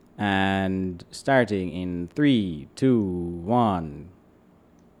And starting in 3, 2, 1.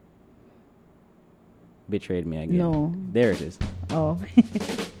 Betrayed me again. No. There it is. Oh.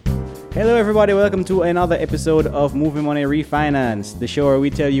 Hello, everybody. Welcome to another episode of Movie Money Refinance, the show where we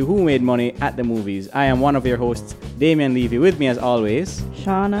tell you who made money at the movies. I am one of your hosts, Damian Levy. With me, as always,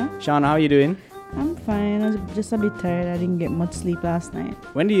 Shauna. Shauna, how are you doing? I'm fine. I was just a bit tired. I didn't get much sleep last night.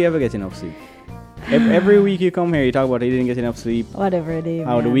 When do you ever get enough sleep? Every week you come here, you talk about how you didn't get enough sleep. Whatever, Dave.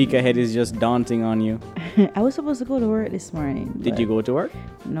 How the week ahead is just daunting on you. I was supposed to go to work this morning. Did you go to work?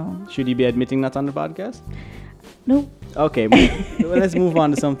 No. Should you be admitting that on the podcast? Nope. Okay, well, let's move on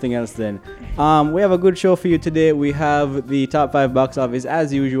to something else then. We have a good show for you today. We have the top 5 box office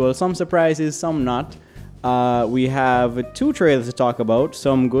as usual. Some surprises, some not. We have 2 trailers to talk about.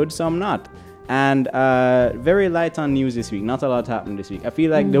 Some good, some not. And very light on news this week. Not a lot happened this week. I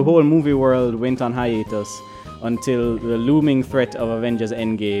feel like the whole movie world went on hiatus until the looming threat of Avengers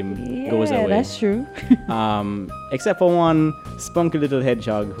Endgame goes away. Yeah, that's true. Except for one spunky little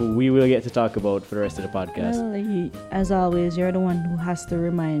hedgehog who we will get to talk about for the rest of the podcast. Well, as always, you're the one who has to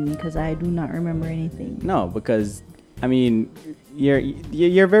remind me because I do not remember anything. No, because I mean,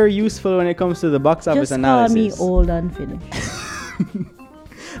 you're very useful when it comes to the box office Just analysis. Just call me old and finished.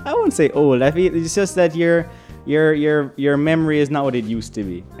 I won't say old. I feel it's just that your memory is not what it used to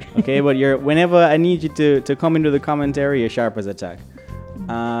be. Okay, but whenever I need you to come into the commentary, you're sharp as a tack.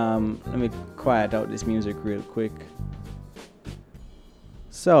 Let me quiet out this music real quick.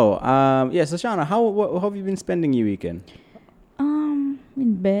 So, so Shauna, how have you been spending your weekend? In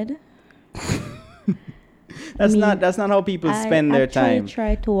bed. That's not how people spend their time. I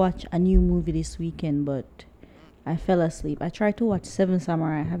tried to watch a new movie this weekend, but I fell asleep. I tried to watch Seven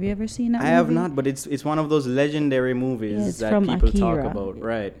Samurai. Have you ever seen that movie? I have not, but it's one of those legendary movies that people Akira. talk about,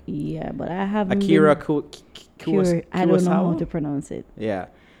 right? Yeah, but I haven't. Akira Kurosawa. I don't know how to pronounce it. Yeah,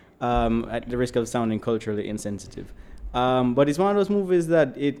 at the risk of sounding culturally insensitive. But it's one of those movies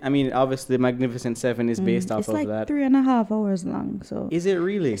that obviously Magnificent Seven is based off of that. It's like 3.5 hours long. So is it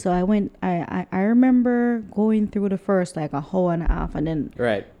really? So I went. I remember going through the first like a hour and a half, and then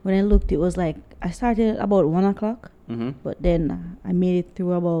when I looked, it was like I started about 1 o'clock. But then I made it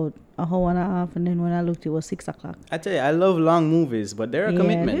through about a hour and a half, and then when I looked, it was 6 o'clock. I tell you, I love long movies, but they're a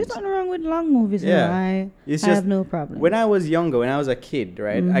commitment. There's nothing wrong with long movies. Yeah, I have no problem. When I was younger, when I was a kid,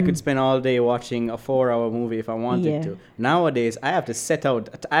 right, I could spend all day watching a 4-hour movie if I wanted to. Nowadays, I have to set out.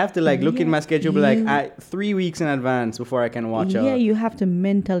 I have to look in my schedule, 3 weeks in advance before I can watch. Yeah, you have to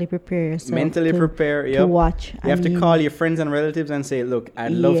mentally prepare yourself. To watch. You have to call your friends and relatives and say, "Look,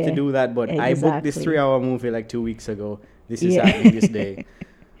 I'd love to do that, but I booked this 3-hour movie like 2 weeks ago. This is happening this day."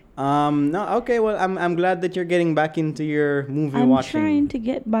 No, okay. Well, I'm glad that you're getting back into your movie watching. I'm trying to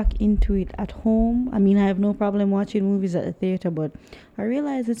get back into it at home. I mean, I have no problem watching movies at the theater, but I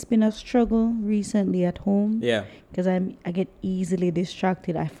realize it's been a struggle recently at home. Yeah. Because I get easily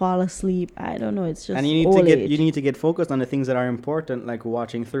distracted. I fall asleep. I don't know. It's just and you need to get focused on the things that are important, like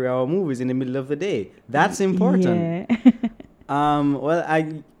watching 3-hour movies in the middle of the day. That's important. Yeah. Well,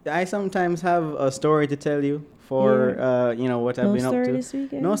 I sometimes have a story to tell you. For what I've been up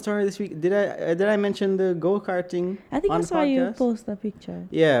to. No story this week. Did I mention the go-karting? I think I saw podcast? you post a picture.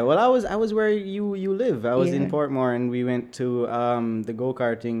 Yeah, well, I was where you live. I was in Portmore, and we went to the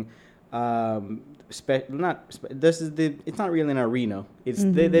go-karting. It's not really an arena. It's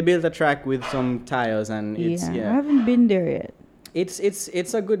they built a track with some tires, and I haven't been there yet.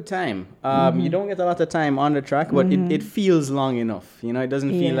 It's a good time. You don't get a lot of time on the track, but it feels long enough. It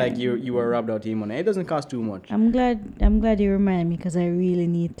doesn't feel like you were robbed out of your money. It doesn't cost too much. I'm glad you reminded me because I really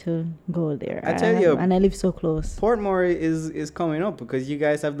need to go there. I tell you, and I live so close. Portmore is coming up because you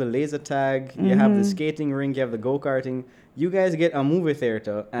guys have the laser tag, you have the skating rink, you have the go-karting. You guys get a movie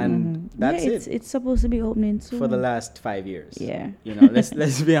theater, and that's it. It's supposed to be opening soon. For the last 5 years. Yeah.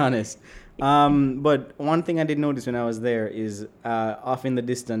 Let's be honest. But one thing I did notice when I was there is off in the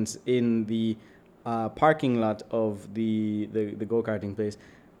distance in the parking lot of the go-karting place,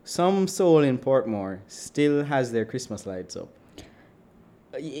 some soul in Portmore still has their Christmas lights up.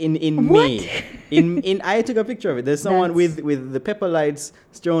 In May. I took a picture of it. There's someone with the pepper lights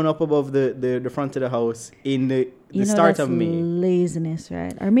strewn up above the front of the house in the start of May. Laziness,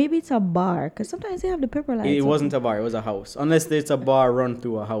 right? Or maybe it's a bar, because sometimes they have the pepper lights. It wasn't a bar, it was a house. Unless it's a bar run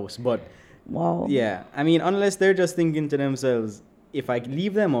through a house. But wow. Yeah. I mean, unless they're just thinking to themselves, if I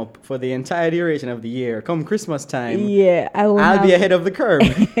leave them up for the entire duration of the year, come Christmas time, I'll be ahead of the curve.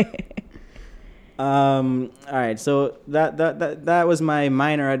 All right, so that was my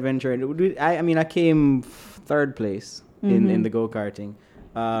minor adventure. I came third place in the go-karting.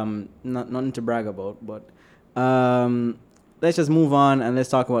 Nothing to brag about, but let's just move on and let's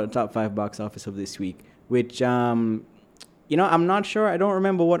talk about the top 5 box office of this week, which I'm not sure. I don't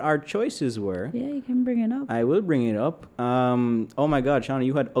remember what our choices were. Yeah, you can bring it up. I will bring it up. Oh my God, Shauna,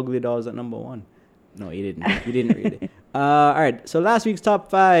 you had Ugly Dolls at number 1. No, you didn't. You didn't read it. All right. So last week's top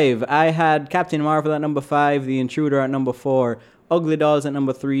 5, I had Captain Marvel at number 5, The Intruder at number 4, Ugly Dolls at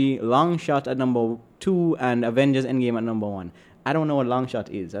number 3, Long Shot at number 2, and Avengers Endgame at number 1. I don't know what Long Shot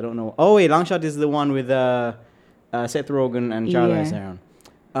is. I don't know. Oh wait, Long Shot is the one with Seth Rogen and Charlize Theron.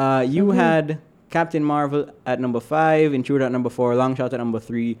 You had Captain Marvel at number 5, Intruder at number 4, Long Shot at number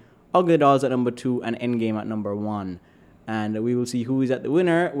 3, Ugly Dolls at number 2, and Endgame at number 1. And we will see who is at the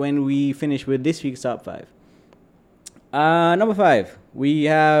winner when we finish with this week's top 5. Number 5, we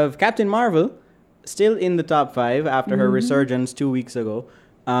have Captain Marvel, still in the top 5 after her resurgence 2 weeks ago.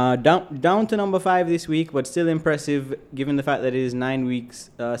 Down to number 5 this week, but still impressive given the fact that it is 9 weeks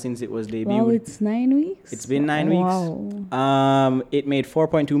since it was debuted. Wow, it's 9 weeks? It's been 9 weeks. It made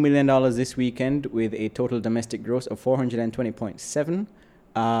 $4.2 million this weekend with a total domestic gross of $420.7.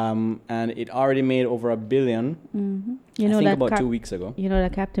 And it already made over $1 billion. Mm-hmm. I think about 2 weeks ago. You know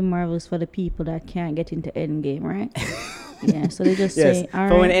that Captain Marvel is for the people that can't get into Endgame, right? Yeah, so they just say, all right.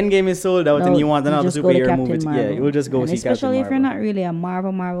 So when Endgame is sold out and you want another superhero movie, you will just go see Captain Marvel. Especially if you're not really a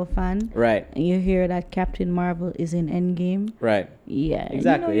Marvel fan. Right. And you hear that Captain Marvel is in Endgame. Right. Yeah.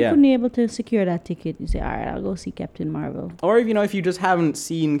 Exactly, you couldn't be able to secure that ticket. You say, all right, I'll go see Captain Marvel. Or if you just haven't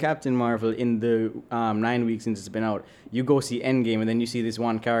seen Captain Marvel in the 9 weeks since it's been out, you go see Endgame and then you see this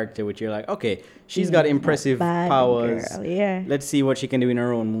one character which you're like, okay, she's got impressive powers. Girl, yeah. Let's see what she can do in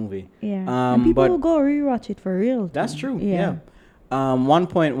her own movie. Yeah. And people will go rewatch it for real. That's true. Yeah.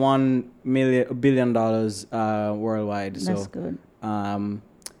 $1.1 billion worldwide. That's good.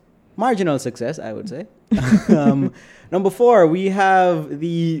 Marginal success, I would say. Number 4, we have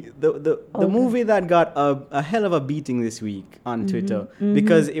the movie that got a hell of a beating this week on Twitter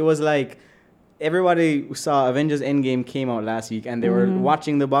because it was like everybody saw Avengers Endgame came out last week and they were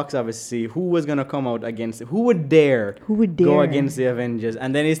watching the box office to see who was gonna come out against it. Who would dare go against the Avengers?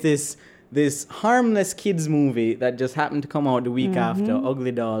 And then it's this harmless kids movie that just happened to come out the week after,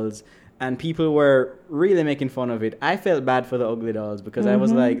 Ugly Dolls, and people were really making fun of it. I felt bad for the Ugly Dolls because I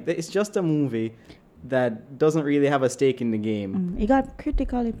was like, it's just a movie that doesn't really have a stake in the game. It got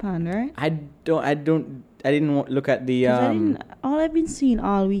critically panned, right? I didn't look at the all I've been seeing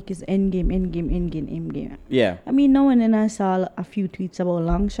all week is Endgame. Yeah. I mean, now and then I saw a few tweets about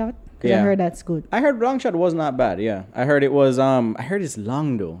Long Shot. Yeah. I heard that's good. I heard Long Shot was not bad, yeah. I heard it was I heard it's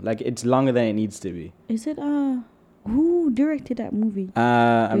long though. Like it's longer than it needs to be. Is it who directed that movie?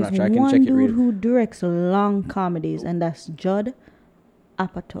 I'm not sure. I can check it. One dude who directs long comedies, and that's Judd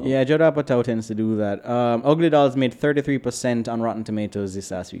Apatow. Yeah, Judd Apatow tends to do that. Ugly Dolls made 33% on Rotten Tomatoes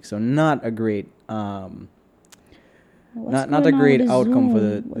this last week, so not a great not a great outcome for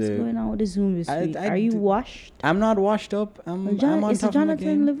the. What's going on with the Zoom this week? Are you washed? I'm not washed up. I'm on top of the game.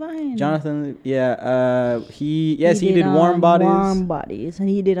 Jonathan Levine. Jonathan, yeah. He did Warm Bodies. Warm Bodies, and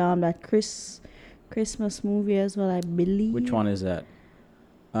he did that Christmas movie as well, I believe. Which one is that?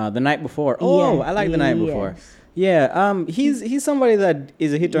 The Night Before. Oh, yeah, I like The Night Before. Yeah. He's somebody that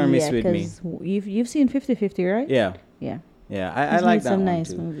is a hit or miss with me. You've seen 50-50, right? Yeah. Yeah. Yeah, I like that one. He's made some nice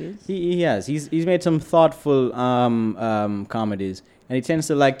too. movies. He has. He's made some thoughtful comedies, and he tends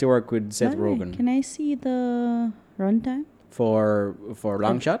to like to work with Seth Rogen. Can I see the runtime for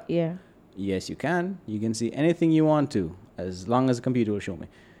Long Shot? Yeah. Yes, you can. You can see anything you want to, as long as the computer will show me.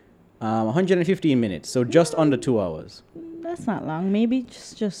 115 minutes, so just under 2 hours. That's not long. Maybe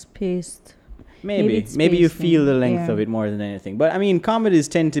just paced. Maybe you feel the length of it more than anything. But I mean, comedies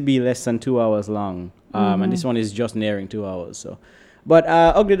tend to be less than 2 hours long. And this one is just nearing 2 hours. So, but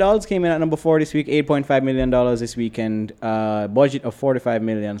Ugly Dolls came in at number 4 this week, $8.5 million this weekend, budget of $45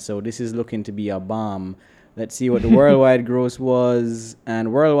 million. So this is looking to be a bomb. Let's see what the worldwide gross was.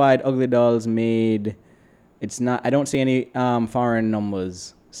 And worldwide, Ugly Dolls made. I don't see any foreign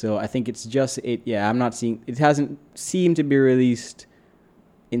numbers. So I think it's just it. Yeah, I'm not seeing. It hasn't seemed to be released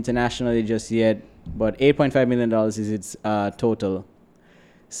internationally just yet. But $8.5 million is its total.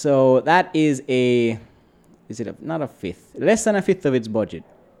 So that is not a fifth, less than a fifth of its budget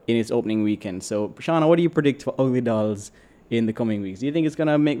in its opening weekend. So, Shauna, what do you predict for Ugly Dolls in the coming weeks? Do you think it's going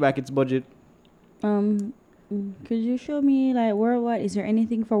to make back its budget? Could you show me, like, worldwide? Is there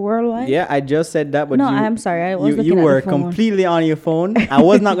anything for worldwide? Yeah, I just said that, but no, I'm sorry. I was looking you at were the phone. completely on your phone. I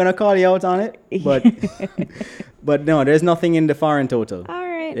was not going to call you out on it, but but no, there's nothing in the foreign total. All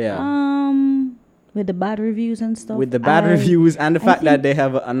right. Yeah. With the bad reviews and stuff. With the bad reviews and the fact that they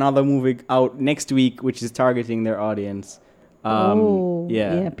have another movie out next week, which is targeting their audience.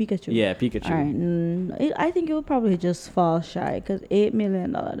 Yeah, Pikachu. Yeah, Pikachu. All right. I think it will probably just fall shy because $8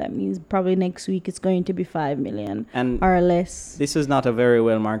 million. That means probably next week it's going to be $5 million or less. This is not a very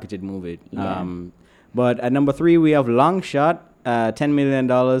well marketed movie. Yeah. But at number 3 we have Long Shot, $10 million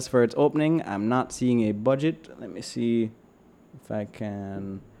for its opening. I'm not seeing a budget. Let me see if I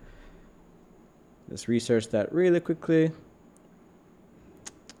can just research that really quickly.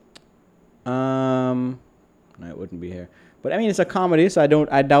 No, it wouldn't be here. But I mean, it's a comedy, so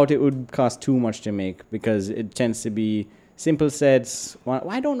I doubt it would cost too much to make because it tends to be simple sets.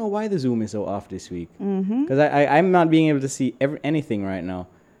 I don't know why the Zoom is so off this week. Because I'm not being able to see anything right now.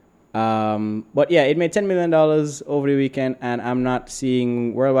 But yeah, it made $10 million over the weekend, and I'm not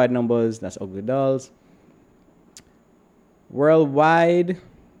seeing worldwide numbers. That's Ugly Dolls. Worldwide.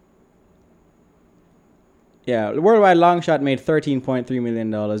 Yeah, worldwide Long Shot made $13.3 million.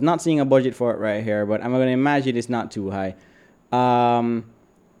 Not seeing a budget for it right here, but I'm going to imagine it's not too high. And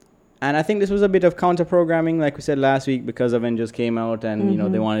I think this was a bit of counter-programming, like we said last week, because Avengers came out and, you know,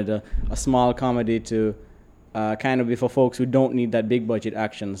 they wanted a small comedy to kind of be for folks who don't need that big-budget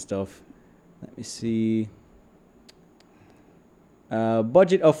action stuff. Let me see.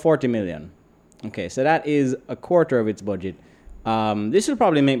 Budget of $40 million. Okay, so that is a quarter of its budget. This will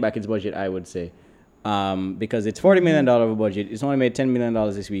probably make back its budget, I would say. Because it's $40 million of a budget. It's only made $10 million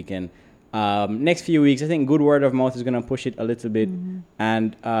this weekend. Next few weeks, I think good word of mouth is going to push it a little bit.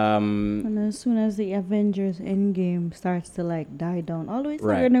 And as soon as the Avengers Endgame starts to like die down, although it's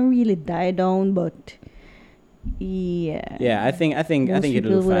not going to really die down, but yeah. Yeah, I think it'll be fine.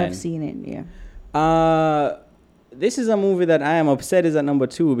 People would have seen it, yeah. This is a movie that I am upset is at number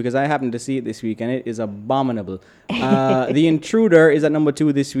 2 because I happened to see it this week and it is abominable. The Intruder is at number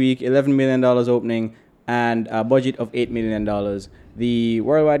 2 this week, $11 million opening and a budget of $8 million. The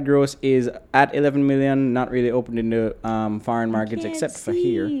worldwide gross is at $11 million, not really opened in the foreign markets except for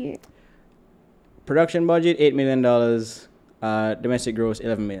here. Production budget $8 million, domestic gross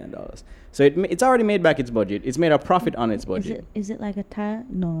 $11 million. So it's already made back its budget. It's made a profit on its budget. Is it like a Tyler?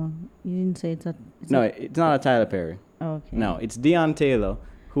 No, you didn't say it's a... It's not a Tyler Perry. Okay. No, it's Deon Taylor,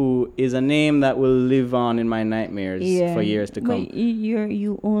 who is a name that will live on in my nightmares for years to come. But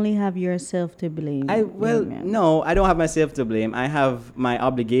you only have yourself to blame. No, I don't have myself to blame. I have my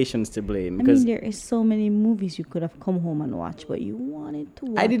obligations to blame. I mean, there is so many movies you could have come home and watched, but you wanted to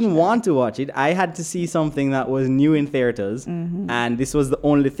watch I didn't want to watch it. I had to see something that was new in theaters, and this was the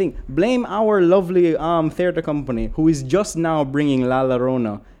only thing. Blame our lovely theater company, who is just now bringing La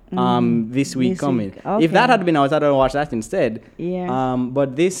Llorona this week coming. Okay. If that had been out, I'd have watched that instead. Yeah.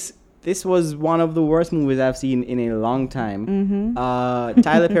 But this was one of the worst movies I've seen in a long time.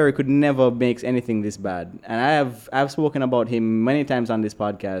 Tyler Perry could never make anything this bad, and I've spoken about him many times on this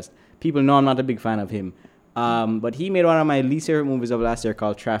podcast. People know I'm not a big fan of him, but he made one of my least favorite movies of last year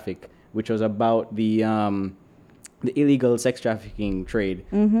called Traffic, which was about the illegal sex trafficking trade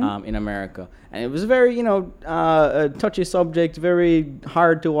in America. And it was very, a touchy subject, very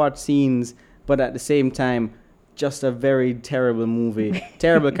hard to watch scenes, but at the same time, just a very terrible movie.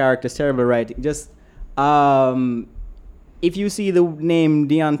 Terrible characters, terrible writing. Just, if you see the name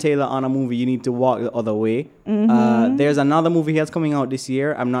Deon Taylor on a movie, you need to walk the other way. There's another movie he has coming out this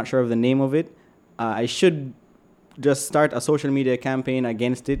year. I'm not sure of the name of it. I should just start a social media campaign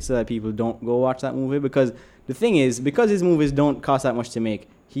against it so that people don't go watch that movie, because the thing is, because his movies don't cost that much to make,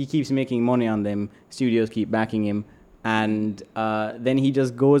 he keeps making money on them. Studios keep backing him, and then he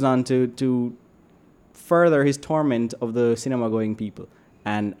just goes on to further his torment of the cinema-going people,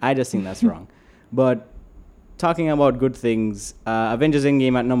 and I just think that's wrong. But talking about good things, Avengers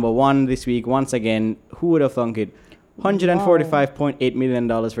Endgame at number 1 this week once again. Who would have thunk it? $145.8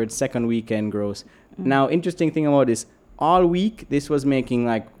 million for its second weekend gross. Now, interesting thing about this, all week this was making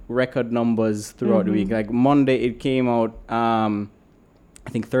like record numbers throughout the week. Like Monday it came out, I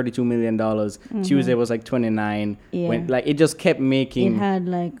think $32 million. Tuesday was like 29. Yeah. It just kept making. It had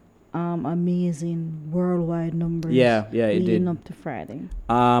like amazing worldwide numbers. Yeah, it did. Leading up to Friday.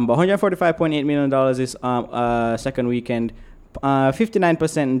 But $145.8 million is second weekend.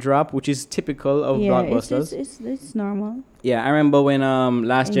 59% drop, which is typical of blockbusters. It's normal. Yeah, I remember when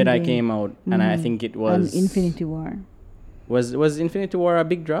Last Jedi came out, and I think it was... And Infinity War. Was Infinity War a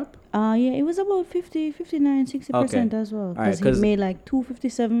big drop? Yeah, it was about 50, 59, 60% as well. Because it made like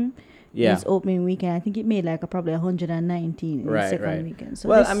 257 this opening weekend. I think it made like probably 119 in the second weekend. So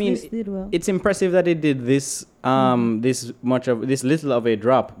this did well. It's impressive that it did this this little of a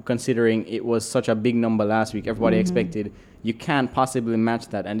drop, considering it was such a big number last week. Everybody expected. You can't possibly match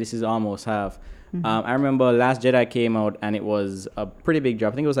that, and this is almost half. I remember Last Jedi came out, and it was a pretty big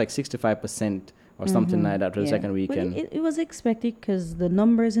drop. I think it was like 65% or something like that for the second weekend. But it was expected because the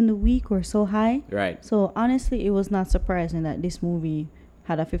numbers in the week were so high. Right. So honestly, it was not surprising that this movie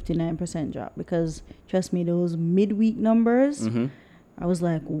had a 59% drop, because trust me, those midweek numbers, I was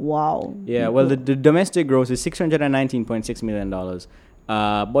like, wow. Yeah, well, the domestic gross is $619.6 million.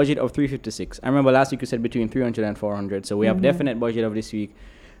 Budget of 356. I remember last week you said between 300 and 400, so we have definite budget of this week,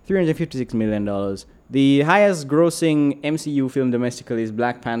 $356 million. The highest grossing MCU film domestically is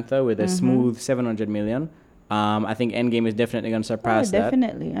Black Panther with a smooth $700 million. I think Endgame is definitely going to surpass that.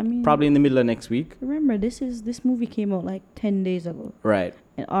 Definitely. I mean, probably in the middle of next week. Remember, this movie came out like 10 days ago. Right.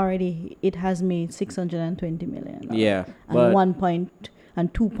 And already it has made $620 million. Yeah.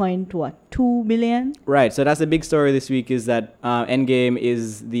 And 2 billion. Right. So that's the big story this week, is that Endgame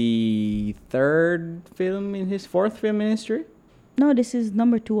is the fourth film in history. No, this is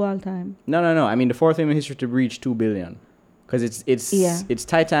number 2 all time. No. I mean the fourth film in history to reach 2 billion, because it's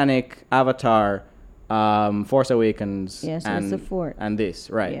Titanic, Avatar, Force Awakens, so and it's the fourth, and this,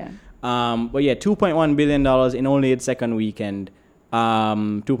 right? Yeah. But yeah, $2.1 billion in only its second weekend.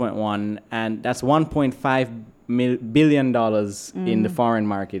 2.1, and that's $1.5 billion in the foreign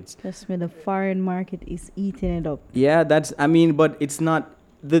markets. Trust me, the foreign market is eating it up. Yeah, but it's not.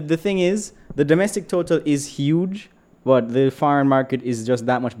 The thing is, the domestic total is huge, but the foreign market is just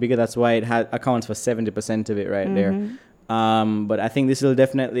that much bigger. That's why it accounts for 70% of it right there. But I think this will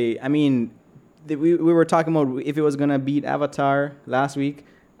definitely. I mean, we were talking about if it was gonna beat Avatar last week.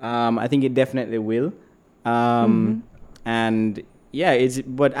 I think it definitely will. And yeah,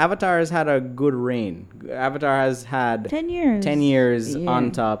 but Avatar has had a good reign. Avatar has had 10 years. 10 years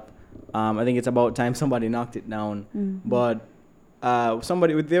on top. I think it's about time somebody knocked it down. But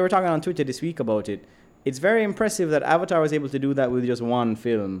they were talking on Twitter this week about it. It's very impressive that Avatar was able to do that with just one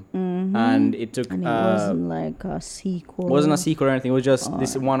film. And it took... And it wasn't like a sequel. It wasn't a sequel or anything. It was just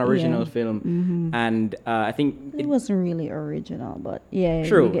this one original film. And I think... It wasn't really original, but yeah.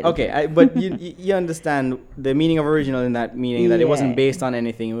 True. Okay. But you understand the meaning of original in that meaning, that it wasn't based on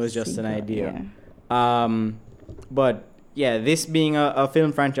anything. It was just an idea. Yeah. But yeah, this being a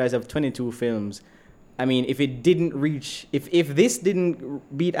film franchise of 22 films... I mean, if it didn't reach, if this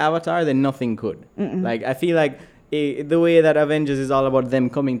didn't beat Avatar, then nothing could. Like, I feel like the way that Avengers is all about them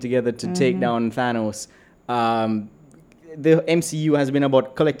coming together to take down Thanos, the MCU has been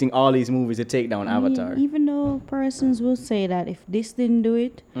about collecting all these movies to take down Avatar. Even though persons will say that if this didn't do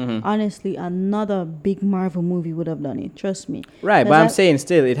it, honestly, another big Marvel movie would have done it. Trust me. Right, but I'm saying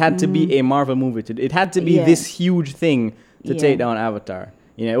still, it had to be a Marvel movie. It had to be this huge thing to take down Avatar.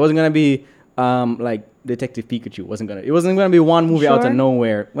 You know, it wasn't gonna be like Detective Pikachu. It wasn't gonna be one movie out of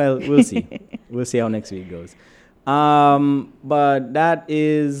nowhere. Well, we'll see. We'll see how next week goes. But that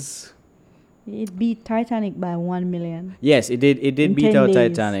is... It beat Titanic by 1 million. Yes, it did. It did beat out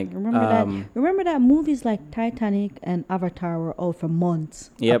Titanic. Remember that movies like Titanic and Avatar were out for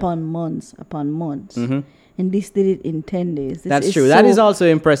months upon months upon months. And this did it in 10 days. That's true. That is also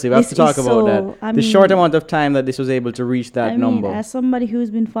impressive. I have to talk about that. The short amount of time that this was able to reach that number. As somebody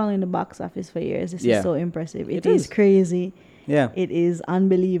who's been following the box office for years, this is so impressive. It is crazy. Yeah. It is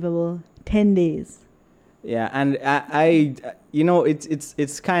unbelievable. 10 days. Yeah, and I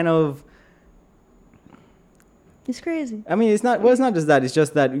it's kind of... It's crazy. I mean, it's not just that. It's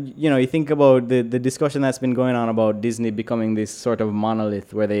just that, you think about the discussion that's been going on about Disney becoming this sort of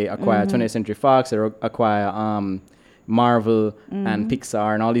monolith where they acquire 20th Century Fox, they acquire Marvel and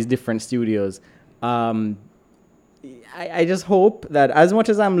Pixar and all these different studios. I just hope that, as much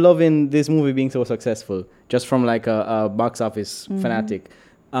as I'm loving this movie being so successful, just from like a box office fanatic,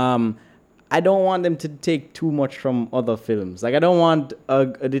 I don't want them to take too much from other films. Like, I don't want a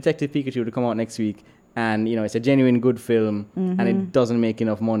Detective Pikachu to come out next week and, it's a genuine good film and it doesn't make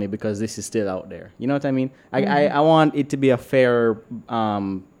enough money because this is still out there. You know what I mean? I want it to be a fair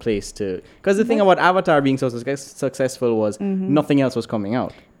place to... Because the thing about Avatar being so successful was nothing else was coming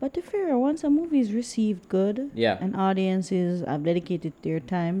out. But to be fair, once a movie is received good and audiences have dedicated their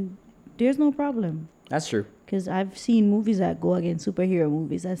time, there's no problem. That's true. Because I've seen movies that go against superhero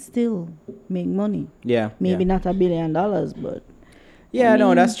movies that still make money. Yeah. Maybe not $1 billion, but... Yeah,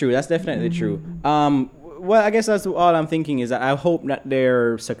 no, that's true. That's definitely true. Well, I guess that's all I'm thinking is that I hope that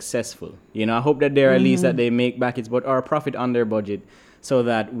they're successful. I hope that they're at least that they make back its or a profit on their budget, so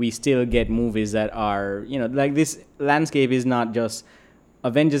that we still get movies that are, like this landscape is not just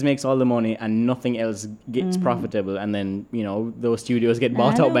Avengers makes all the money and nothing else gets profitable, and then those studios get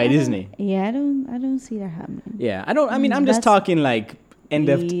bought out by Disney. I don't see that happening. Yeah, I don't. I mean, I'm just talking like end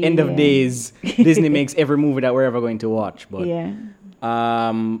of days. Disney makes every movie that we're ever going to watch, but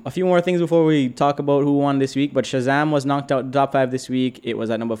A few more things before we talk about who won this week. But Shazam was knocked out top 5 this week. It was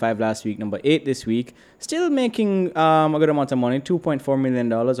at number 5 last week, number 8 this week. Still making a good amount of money, $2.4 million,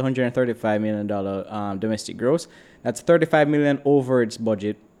 $135 million domestic gross. That's $35 million over its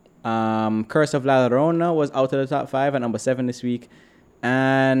budget. Curse of La Llorona was out of the top 5 at number 7 this week.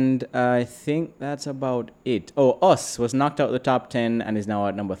 And I think that's about it. Oh, Us was knocked out of the top 10 and is now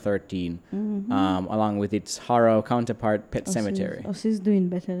at number 13, along with its horror counterpart, Pet Sematary. Us is doing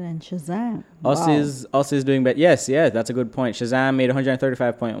better than Shazam. Us is doing better. Yes, that's a good point. Shazam made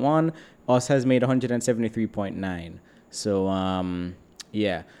 135.1. Us has made 173.9. So,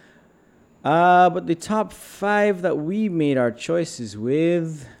 yeah. But the top 5 that we made our choices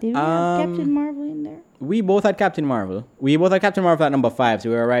with... Did we have Captain Marvel in there? We both had Captain Marvel. We both had Captain Marvel at number 5, so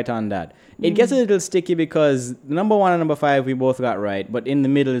we were right on that. It gets a little sticky because number 1 and number 5 we both got right, but in the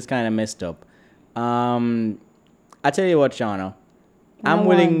middle is kind of messed up. I tell you what, Shauna, I'm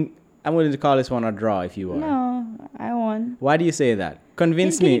willing to call this one a draw if you are. No, I won. Why do you say that?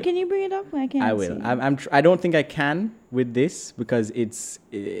 Convince me. Can you bring it up? I can't. I will. I don't think I can with this because it's.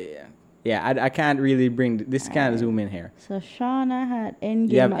 I can't really bring this. Can't zoom in here. So Shauna had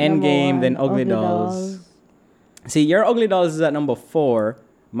Endgame. You have Endgame, then Ugly Dolls. See, your Ugly Dolls is at number 4.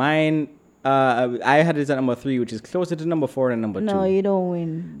 Mine, I had it at number 3, which is closer to number 4 than number 2. No, you don't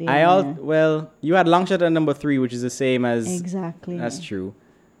win. You had Longshot at number 3, which is the same as. Exactly. That's true.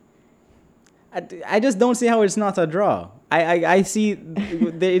 I just don't see how it's not a draw. I see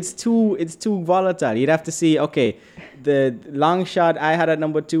it's too volatile. You'd have to see, okay, the Long Shot I had at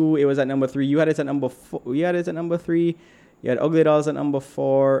number 2, it was at number 3. You had it at number 4. You had it at number 3. You had Ugly Dolls at number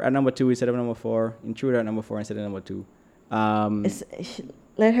 4, at number 2 instead of number 4. Intruder at number 4 instead of number 2.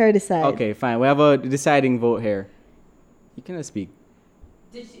 Let her decide. Okay, fine. We have a deciding vote here. You cannot speak.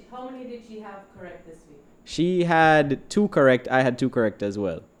 How many did she have correct this week? She had 2 correct. I had 2 correct as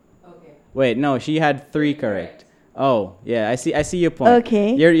well. Okay. Wait, no, she had 3 correct. Oh, yeah, I see your point.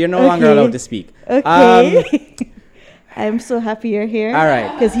 Okay. You're no longer allowed to speak. Okay. I'm so happy you're here. All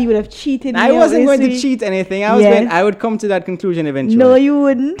right. Because he would have cheated me. I wasn't going to cheat anything. I would come to that conclusion eventually. No, you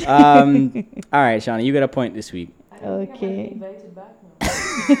wouldn't. All right, Shauna, you got a point this week. Okay. Invited back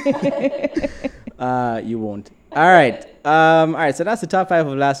now. You won't. All right. So that's the top 5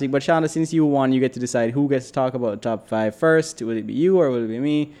 of last week. But Shauna, since you won, you get to decide who gets to talk about the top 5 first. Will it be you or will it be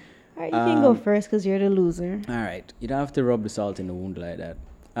me? All right, you can go first because you're the loser. All right. You don't have to rub the salt in the wound like that.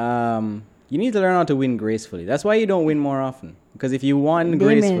 You need to learn how to win gracefully. That's why you don't win more often. Because if you won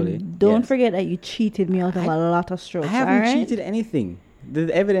gracefully... Don't forget that you cheated me out of a lot of strokes. I haven't cheated anything.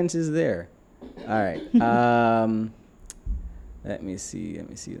 The evidence is there. All right. Let me see.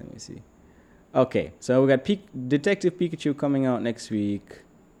 Okay, so we got Detective Pikachu coming out next week,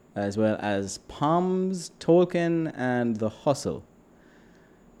 as well as Palms, Tolkien, and The Hustle.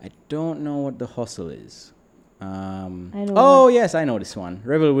 I don't know what The Hustle is. Yes, I know this one.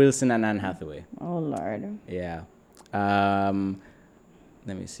 Rebel Wilson and Anne Hathaway. Oh, Lord. Yeah.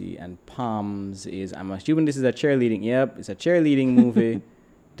 Let me see. And Palms is, I'm assuming this is a cheerleading. Yep, it's a cheerleading movie.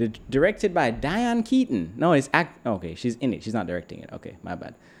 Directed by Diane Keaton. No, okay, she's in it. She's not directing it. Okay, my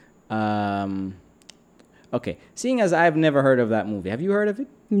bad. Okay, seeing as I've never heard of that movie. Have you heard of it?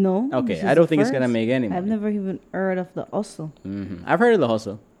 No. Okay, I don't think it's going to make any money. I've never even heard of The Hustle. Mm-hmm. I've heard of The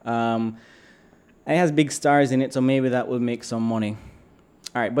Hustle. It has big stars in it, so maybe that will make some money.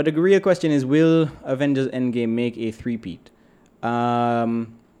 All right, but the real question is, will Avengers Endgame make a three-peat? So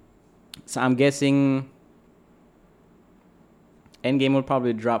I'm guessing Endgame will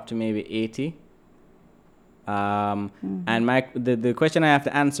probably drop to maybe 80. And the question I have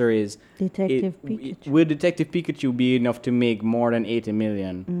to answer is, Pikachu. Will Detective Pikachu be enough to make more than 80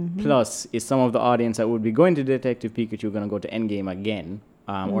 million? Mm-hmm. Plus, is some of the audience that would be going to Detective Pikachu going to go to Endgame again?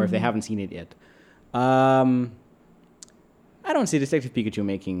 Or if they haven't seen it yet? I don't see Detective Pikachu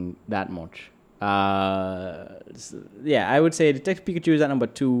making that much. I would say Detective Pikachu is at number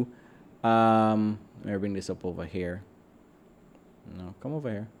 2. Let me bring this up over here. No, come over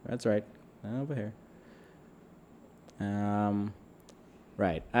here. That's right. Over here.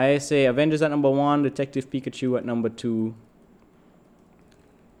 Right. I say Avengers at number 1, Detective Pikachu at number 2.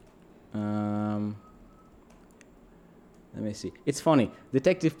 Let me see. It's funny.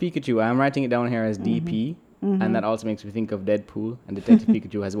 Detective Pikachu, I'm writing it down here as DP, and that also makes me think of Deadpool. And Detective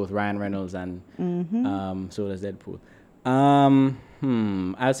Pikachu has both Ryan Reynolds and so does Deadpool.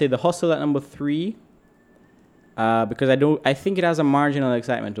 I'd say The Hustle at number 3, because I think it has a marginal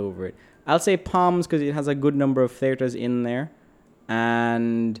excitement over it. I'll say Palms because it has a good number of theaters in there,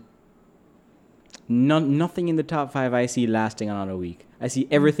 and nothing in the top 5 I see lasting another week. I see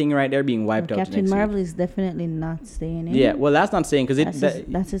everything right there being wiped out. Captain next Marvel week. is definitely not staying in. Yeah, well, that's not saying because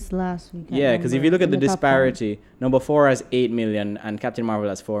that's its last week. Yeah, because if you look at the disparity, number 4 has 8 million and Captain Marvel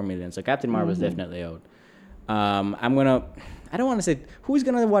has 4 million. So Captain Marvel is definitely out. I don't want to say who's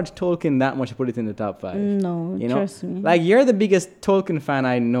gonna watch Tolkien that much to put it in the top 5. No, trust me. Like, you're the biggest Tolkien fan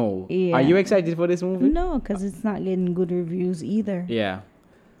I know. Yeah. Are you excited for this movie? No, because it's not getting good reviews either. Yeah.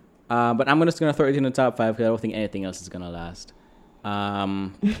 But I'm just gonna throw it in the top 5 because I don't think anything else is gonna last.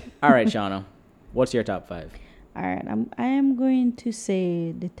 All right, Shauna, what's your top 5? All right, I am going to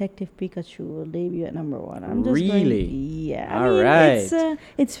say Detective Pikachu will debut at number 1. I'm just really? Yeah.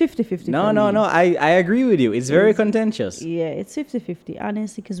 It's 50-50. No. I agree with you. It's very contentious. Yeah, it's 50-50,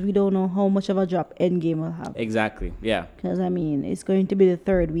 honestly, because we don't know how much of a drop Endgame will have. Exactly, yeah. Because, it's going to be the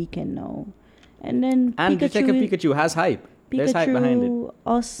third weekend now. And Detective Pikachu has hype. There's hype behind it.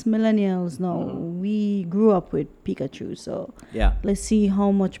 Us millennials now, we grew up with Pikachu, so yeah. Let's see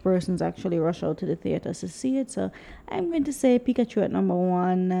how much persons actually rush out to the theaters to see it. So I'm going to say Pikachu at number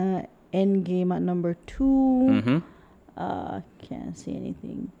 1, Endgame at number 2. Can't see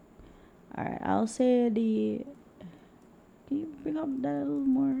anything. All right, I'll say the. Can you bring up that a little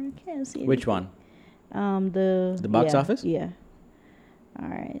more? I can't see. Which one? The box office. Yeah. All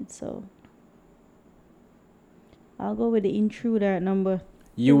right, so. I'll go with The Intruder at number.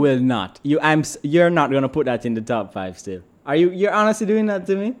 You will not. You're not gonna put that in the top 5 still. Are you? You're honestly doing that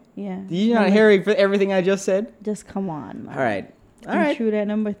to me? Yeah. Did you not hear everything I just said? Just come on, man. All right. Intruder at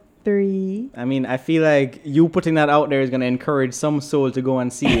number 3. I feel like you putting that out there is gonna encourage some soul to go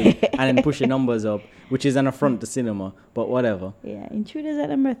and see it and then push the numbers up, which is an affront to cinema. But whatever. Yeah. Intruders at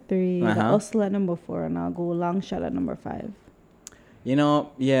number 3. The Hustle at number 4, and I'll go Long Shot at number 5.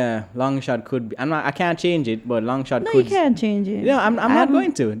 Yeah, Long Shot could be. I can't change it, but Long Shot could. No, you can't change it. Yeah, I'm not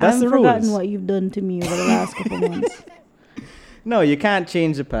going to. That's the rules. I've forgotten what you've done to me over the last couple months. No, you can't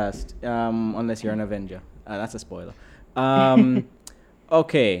change the past unless you're an Avenger. That's a spoiler.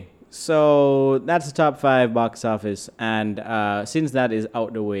 Okay, so that's the top 5 box office, and since that is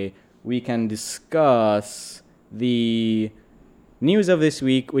out the way, we can discuss the news of this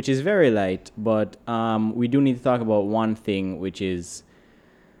week, which is very light, but we do need to talk about one thing, which is,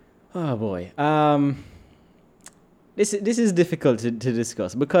 oh boy, this is difficult to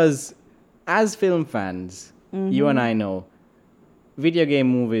discuss because as film fans, you and I know, video game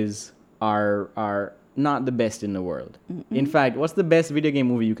movies are not the best in the world. In fact, what's the best video game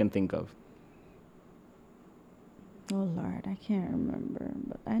movie you can think of? Oh Lord, I can't remember,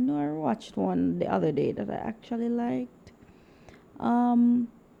 but I know I watched one the other day that I actually liked.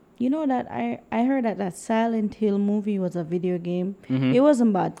 You know that I heard that Silent Hill movie was a video game. It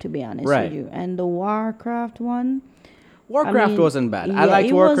wasn't bad, to be honest with you. And the Warcraft one. Warcraft wasn't bad. I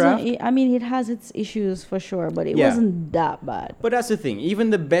liked Warcraft. It has its issues for sure, but it wasn't that bad. But that's the thing. Even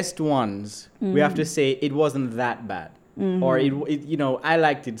the best ones, we have to say it wasn't that bad. Or I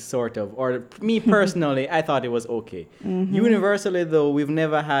liked it sort of. Or me personally, I thought it was okay. Universally, though, we've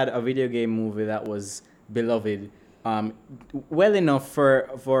never had a video game movie that was beloved well enough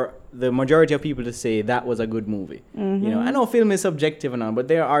for the majority of people to say that was a good movie. I know film is subjective and all, but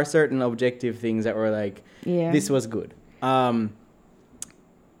there are certain objective things that were like, this was good.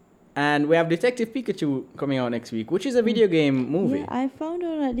 And we have Detective Pikachu coming out next week, which is a video game movie. Yeah, I found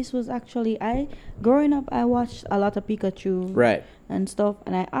out that this was actually growing up I watched a lot of Pikachu and stuff,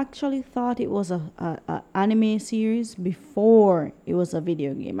 and I actually thought it was a anime series before it was a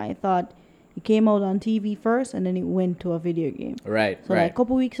video game. I thought it came out on TV first, and then it went to a video game. So like a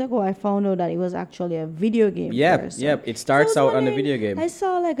couple weeks ago, I found out that it was actually a video game first. Yep. It starts out on the video game. I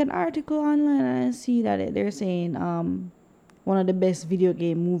saw like an article online, and I see that they're saying one of the best video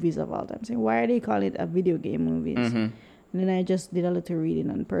game movies of all time. Saying, why are they calling it a video game movie? And then I just did a little reading,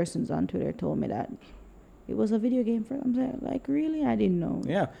 and persons on Twitter told me that it was a video game for them. So, like, really? I didn't know.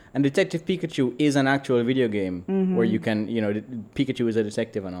 Yeah. And Detective Pikachu is an actual video game where you can, Pikachu is a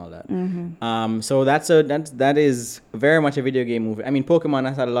detective and all that. So that is very much a video game movie. I mean, Pokemon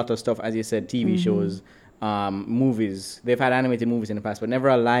has had a lot of stuff, as you said, TV shows, movies. They've had animated movies in the past, but never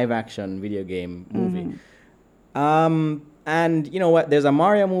a live action video game movie. And you know what? There's a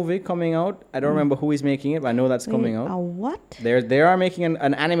Mario movie coming out. I don't remember who is making it, but I know that's coming out. A what? They are making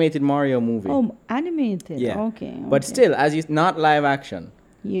an animated Mario movie. Oh, animated. Yeah. Okay. But still, not live action.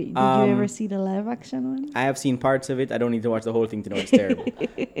 Did you ever see the live action one? I have seen parts of it. I don't need to watch the whole thing to know it's terrible.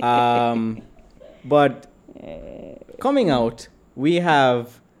 But coming out, we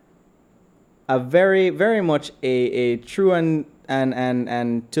have a very, very much a true and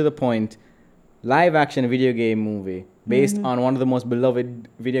to the point live action video game movie based on one of the most beloved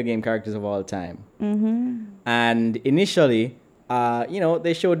video game characters of all time. And initially,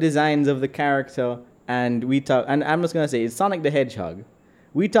 they show designs of the character, and we talk. And I'm just gonna say, it's Sonic the Hedgehog.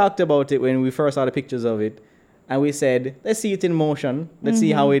 We talked about it when we first saw the pictures of it, and we said, let's see it in motion. Let's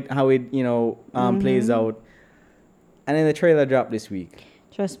see how it plays out. And then the trailer dropped this week.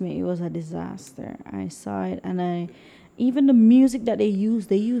 Trust me, it was a disaster. I saw it, and even the music that they used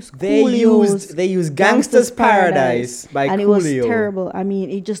Coolio's They used Gangsta's Paradise by Coolio. And it was terrible. I mean,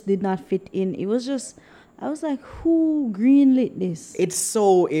 it just did not fit in. It was just, I was like, who greenlit this? It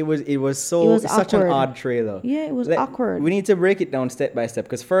was such an odd trailer. Yeah, it was awkward. We need to break it down step by step,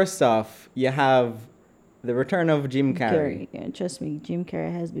 because first off, you have the return of Jim Carrey. Yeah, trust me, Jim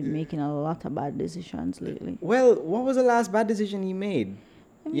Carrey has been making a lot of bad decisions lately. Well, what was the last bad decision he made?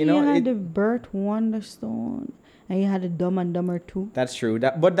 I mean, you had the Burt Wonderstone, and you had the Dumb and Dumber 2. That's true.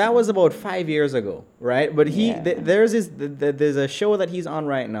 But that was about 5 years ago, right? But there's a show that he's on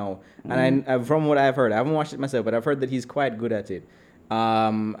right now, and from what I've heard, I haven't watched it myself, but I've heard that he's quite good at it.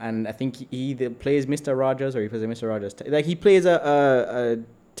 And I think he plays Mr. Rogers, or he plays a Mr. Rogers. Like, he plays a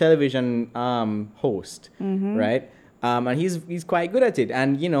television host, right? And he's quite good at it.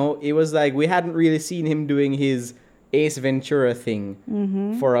 And it was like we hadn't really seen him doing his Ace Ventura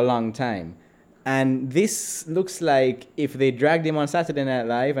thing for a long time. And this looks like if they dragged him on Saturday Night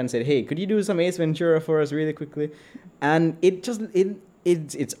Live and said, hey, could you do some Ace Ventura for us really quickly? And it's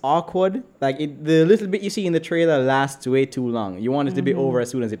awkward. Like, the little bit you see in the trailer lasts way too long. You want it to be over as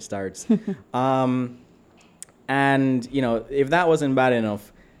soon as it starts. And if that wasn't bad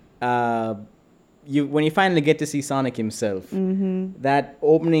enough, when you finally get to see Sonic himself, that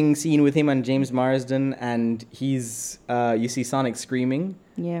opening scene with him and James Marsden, and you see Sonic screaming,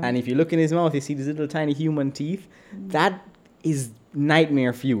 and if you look in his mouth, you see these little tiny human teeth. That is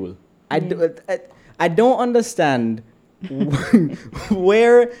nightmare fuel. I don't understand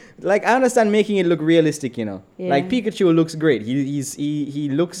where, like, I understand making it look realistic, like Pikachu looks great. He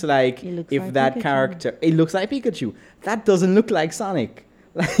looks like character. It looks like Pikachu. That doesn't look like Sonic.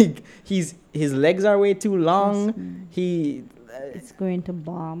 Like, his legs are way too long. It's going to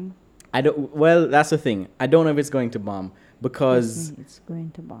bomb. Well, that's the thing. I don't know if it's going to bomb, because it's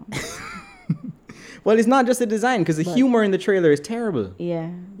going to bomb. Well, it's not just the design, because the humor in the trailer is terrible.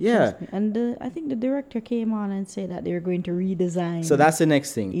 Yeah. And I think the director came on and said that they were going to redesign. So that's the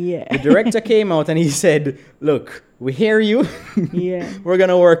next thing. Yeah. The director came out and he said, look, we hear you. Yeah. We're going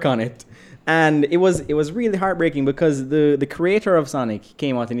to work on it. And it was really heartbreaking, because the creator of Sonic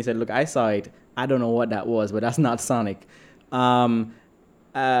came out and he said, look, I saw it. I don't know what that was, but that's not Sonic. But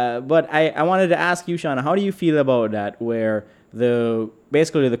I wanted to ask you, Shauna, how do you feel about that, where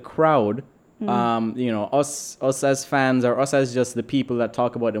basically the crowd, us as fans, or us as just the people that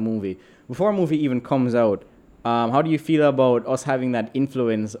talk about the movie, before a movie even comes out, how do you feel about us having that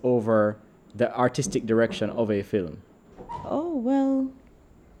influence over the artistic direction of a film? Oh, well,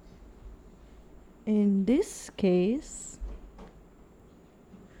 in this case,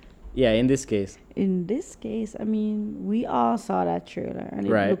 I mean, we all saw that trailer, and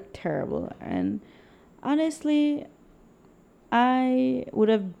it looked terrible. And honestly, I would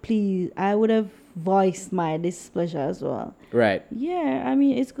have voiced my displeasure as well. Right. Yeah, I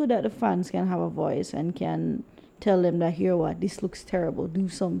mean, it's good that the fans can have a voice and can tell them that, hear what, this looks terrible, do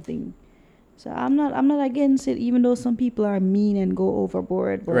something. So I'm not against it, even though some people are mean and go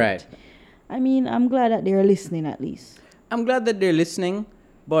overboard. But I mean, I'm glad that they're listening at least. I'm glad that they're listening,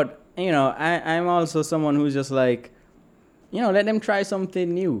 but, I'm also someone who's just like, let them try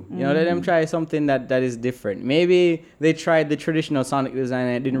something new. Let them try something that is different. Maybe they tried the traditional Sonic design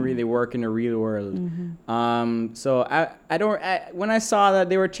and it didn't really work in the real world. So when I saw that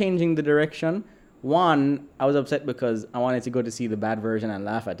they were changing the direction, one, I was upset because I wanted to go to see the bad version and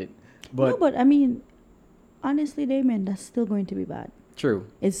laugh at it. But I mean, honestly, Damien, that's still going to be bad. True.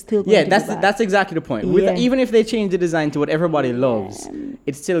 It's still going to be bad. That's exactly the point. Even if they change the design to what everybody loves,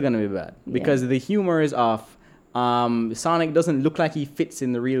 it's still going to be bad because the humor is off. Sonic doesn't look like he fits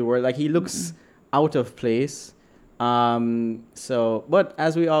in the real world. Like, he looks out of place. But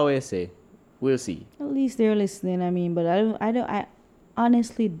as we always say, we'll see. At least they're listening. I mean, but I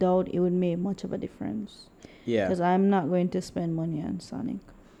honestly doubt it would make much of a difference. Yeah. Because I'm not going to spend money on Sonic.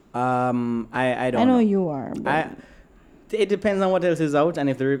 I don't. I know you are. But it depends on what else is out, and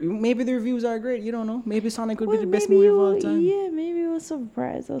if maybe the reviews are great. You don't know. Maybe Sonic would be the best movie of all time. Yeah, maybe we'll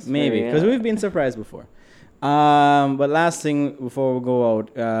surprise us. Maybe, because we've been surprised before. But last thing before we go out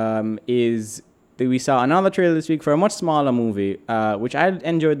is that we saw another trailer this week for a much smaller movie, which I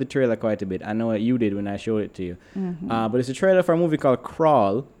enjoyed the trailer quite a bit. I know that you did when I showed it to you. But it's a trailer for a movie called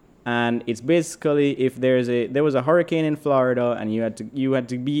Crawl, and it's basically if there was a hurricane in Florida and you had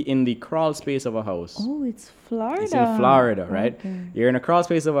to be in the crawl space of a house. Oh, it's Florida. It's in Florida, right? Okay. You're in a crawl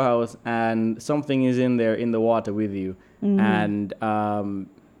space of a house and something is in there in the water with you, and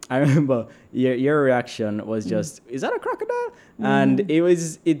I remember your reaction was just, is that a crocodile? And it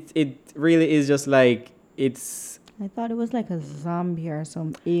really is just like, it's. I thought it was like a zombie or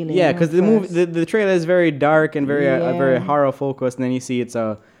some alien. Yeah, because the trailer is very dark and very horror focused, and then you see it's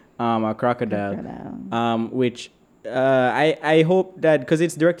a crocodile. Which I hope that, because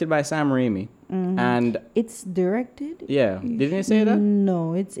it's directed by Sam Raimi, and it's directed. Yeah, didn't you say that?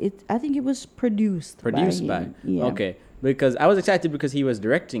 No, it's I think it was produced by him. Yeah. Okay, because I was excited because he was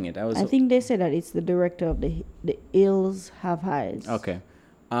directing it. I think they said that it's the director of the Hills Have Eyes. Okay.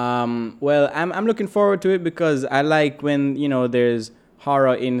 Well, I'm looking forward to it because I like when, there's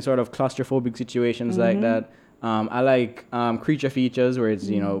horror in sort of claustrophobic situations like that. I like creature features where it's,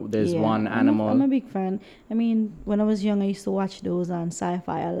 there's one animal. I'm a big fan. I mean, when I was young, I used to watch those on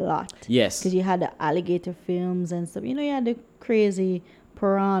Sci-Fi a lot. Yes. Because you had the alligator films and stuff. You had the crazy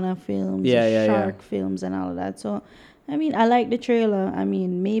piranha films, shark films and all of that. So, I mean, I like the trailer. I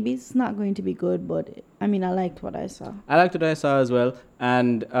mean, maybe it's not going to be good, but I mean, I liked what I saw. I liked what I saw as well.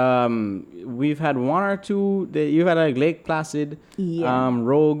 And we've had one or two. You've had like Lake Placid. Yeah.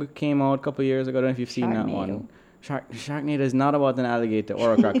 Rogue came out a couple of years ago. I don't know if you've seen that one. Sharknado is not about an alligator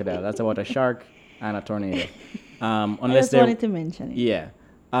or a crocodile. That's about a shark and a tornado. I just wanted to mention it. Yeah.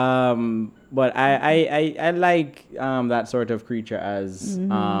 But I like that sort of creature as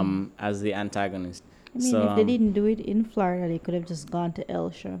the antagonist. I mean, if they didn't do it in Florida, they could have just gone to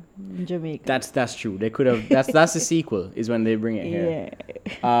Elsha in Jamaica. That's true. They could have. That's the sequel is when they bring it here.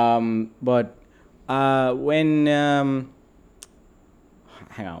 Yeah. But when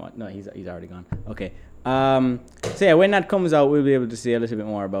hang on, no, he's already gone. Okay. So yeah, when that comes out, we'll be able to see a little bit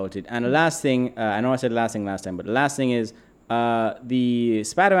more about it. And the last thing, I know I said last thing last time, but the last thing is the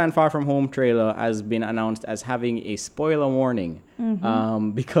Spider-Man Far From Home trailer has been announced as having a spoiler warning,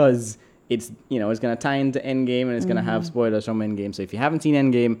 because it's it's gonna tie into Endgame and it's gonna have spoilers from Endgame. So if you haven't seen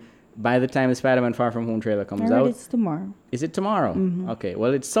Endgame, by the time the Spider-Man Far From Home trailer comes out, it's tomorrow. Is it tomorrow? Okay.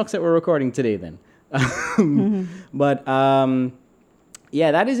 Well, it sucks that we're recording today then. But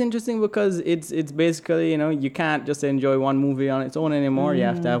yeah, that is interesting because it's basically you can't just enjoy one movie on its own anymore. You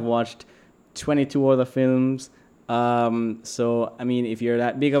have to have watched 22 other films. So I mean, if you're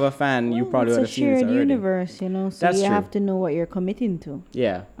that big of a fan, you probably would have seen this already. It's a shared universe, so That's you true. have to know what you're committing to.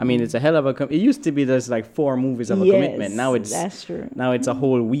 Yeah, I mean, it's a hell of a. It used to be there's like 4 movies of a commitment. Now that's true. Now it's a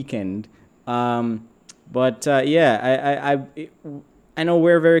whole weekend. But yeah, I know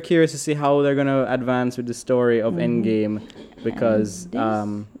we're very curious to see how they're gonna advance with the story of Endgame, because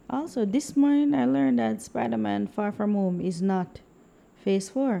also this morning I learned that Spider-Man Far From Home is not Phase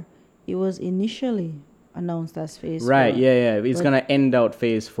 4. It was initially announced as Phase 4. Right, yeah. It's going to end out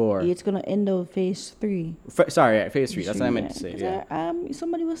Phase 4. It's going to end out Phase 3. Phase 3. That's what I meant to say, yeah.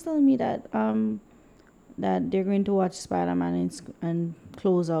 Somebody was telling me that that they're going to watch Spider-Man and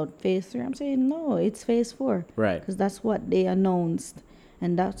close out Phase 3. I'm saying, no, it's Phase 4. Right. Because that's what they announced.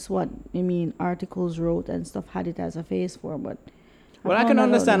 And that's what, articles wrote and stuff had it as a Phase 4. But well, I can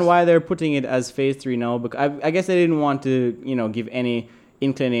understand why they're putting it as Phase 3 now. Because I guess they didn't want to, give any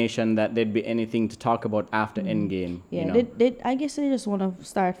inclination that there'd be anything to talk about after Endgame. Yeah, I guess they just want to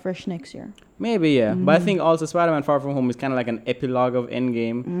start fresh next year. Maybe, yeah. But I think also Spider-Man Far From Home is kind of like an epilogue of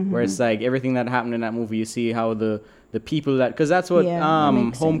Endgame, where it's like everything that happened in that movie, you see how the people that... Because that's what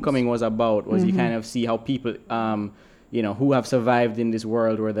Homecoming was about, was you kind of see how people... who have survived in this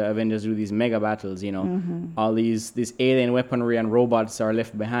world where the Avengers do these mega battles, all this alien weaponry and robots are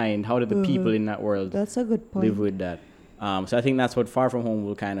left behind. How do the people in that world That's a good point. live with that? So I think that's what Far From Home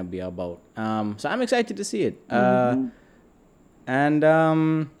will kind of be about. So I'm excited to see it. And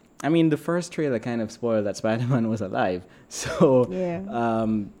I mean, the first trailer kind of spoiled that Spider-Man was alive. So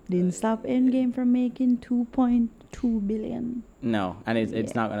didn't stop Endgame from making $2.2 billion. No, and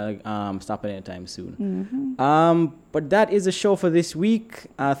it's not gonna stop anytime soon. But that is the show for this week.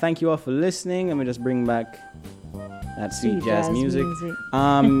 Thank you all for listening. Let me just bring back that sweet jazz music.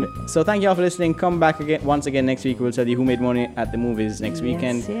 So thank you all for listening. Come back once again next week. We'll tell you who made money at the movies next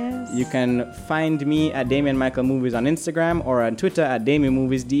weekend. Yes. You can find me at Damien Michael Movies on Instagram or on Twitter at Damien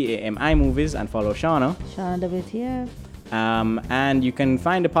Movies, DAMI Movies, and follow Shauna WTF. And you can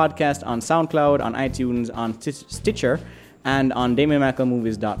find the podcast on SoundCloud, on iTunes, on Stitcher, and on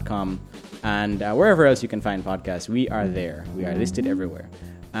DamienMichaelMovies.com, and wherever else you can find podcasts. We are there. We are listed everywhere.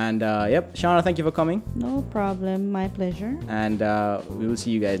 And Shauna, thank you for coming. No problem. My pleasure. And we will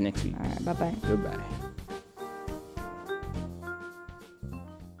see you guys next week. All right. Bye-bye. Goodbye.